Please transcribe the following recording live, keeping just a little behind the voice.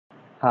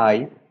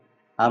Hi,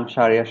 I'm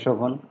Sharia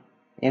Shobhan.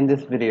 In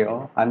this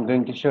video, I'm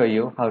going to show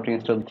you how to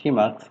install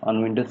tmux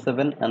on Windows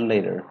 7 and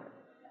later.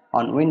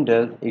 On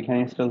Windows, you can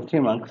install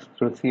tmux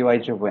through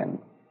CYJWin.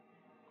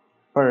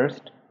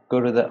 First, go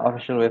to the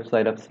official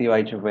website of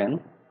CYJWin.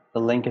 The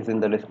link is in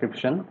the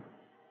description.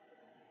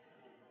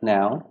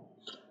 Now,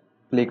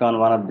 click on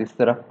one of these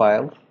setup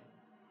files.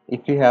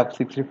 If you have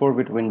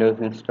 64-bit Windows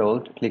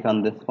installed, click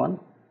on this one.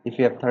 If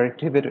you have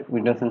 32-bit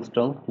Windows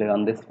installed, click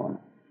on this one.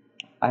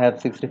 I have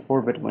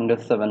 64-bit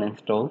Windows 7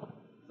 installed,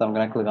 so I'm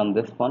going to click on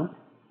this one.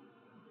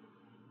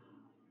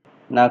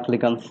 Now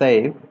click on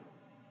Save.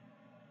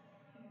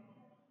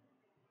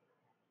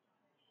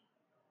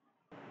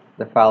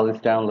 The file is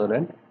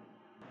downloaded.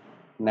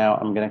 Now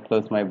I'm going to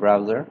close my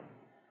browser.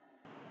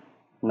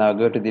 Now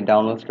go to the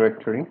Downloads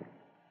directory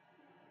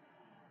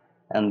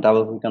and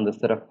double click on the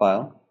setup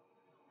file.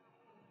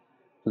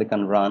 Click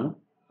on Run.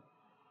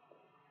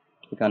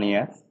 Click on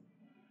Yes.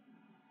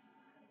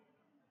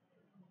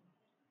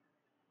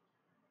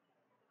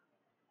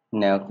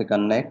 Now click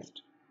on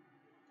Next.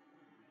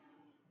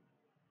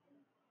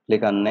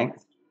 Click on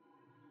Next.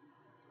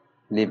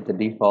 Leave the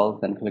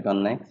defaults and click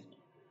on Next.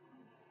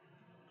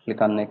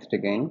 Click on Next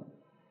again.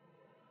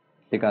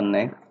 Click on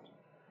Next.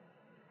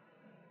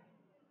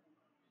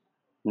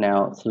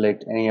 Now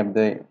select any of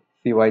the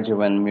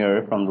CYJWin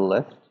mirror from the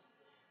list.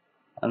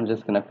 I'm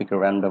just going to pick a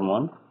random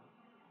one.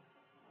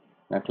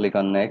 Now click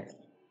on Next.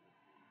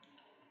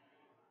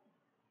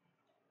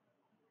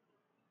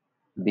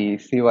 The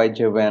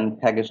CYJWin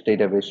package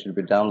database should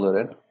be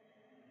downloaded.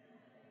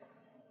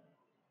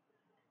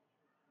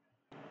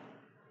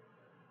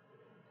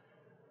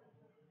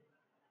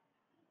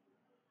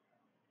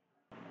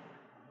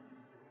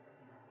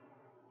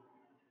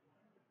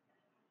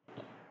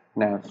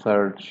 Now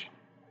search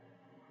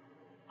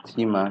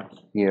tmux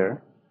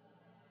here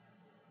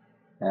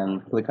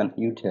and click on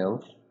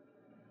utils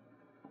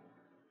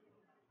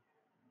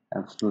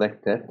and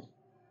select it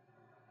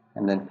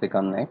and then click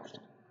on Next.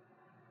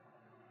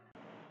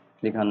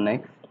 Click on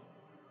Next.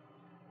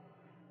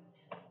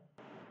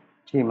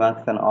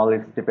 tmux and all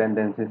its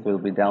dependencies will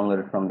be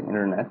downloaded from the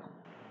internet.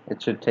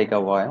 It should take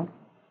a while.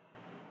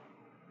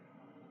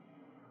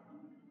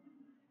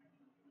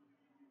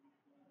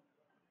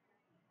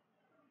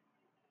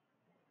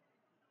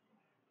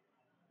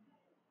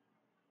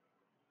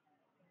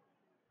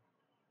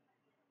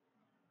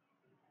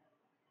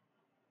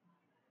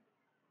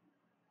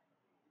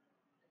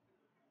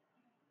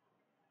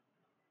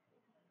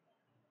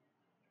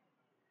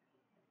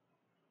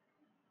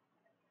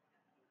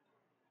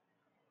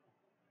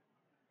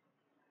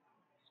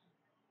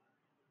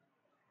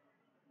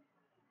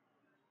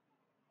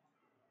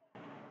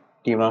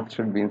 tmux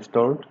should be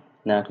installed.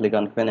 Now click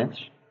on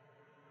Finish.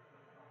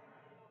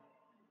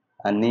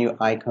 A new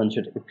icon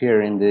should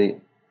appear in the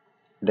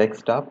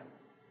desktop.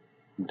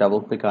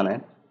 Double click on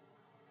it.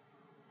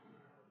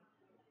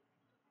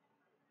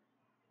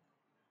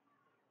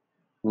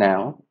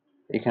 Now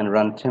you can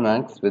run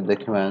tmux with the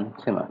command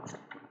tmux.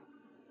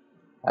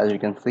 As you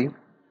can see,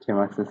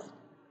 tmux is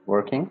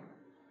working.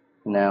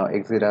 Now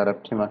exit out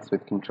of tmux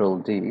with Control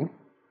D, and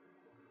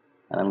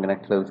I'm going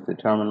to close the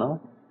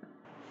terminal.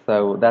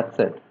 So that's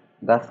it.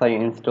 That's how you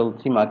install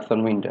tmux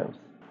on Windows.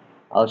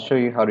 I'll show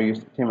you how to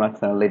use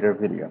tmux in a later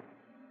video.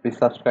 Please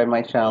subscribe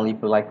my channel if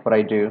you like what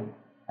I do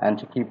and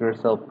to keep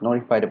yourself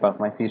notified about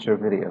my future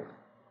videos.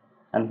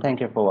 And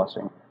thank you for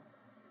watching.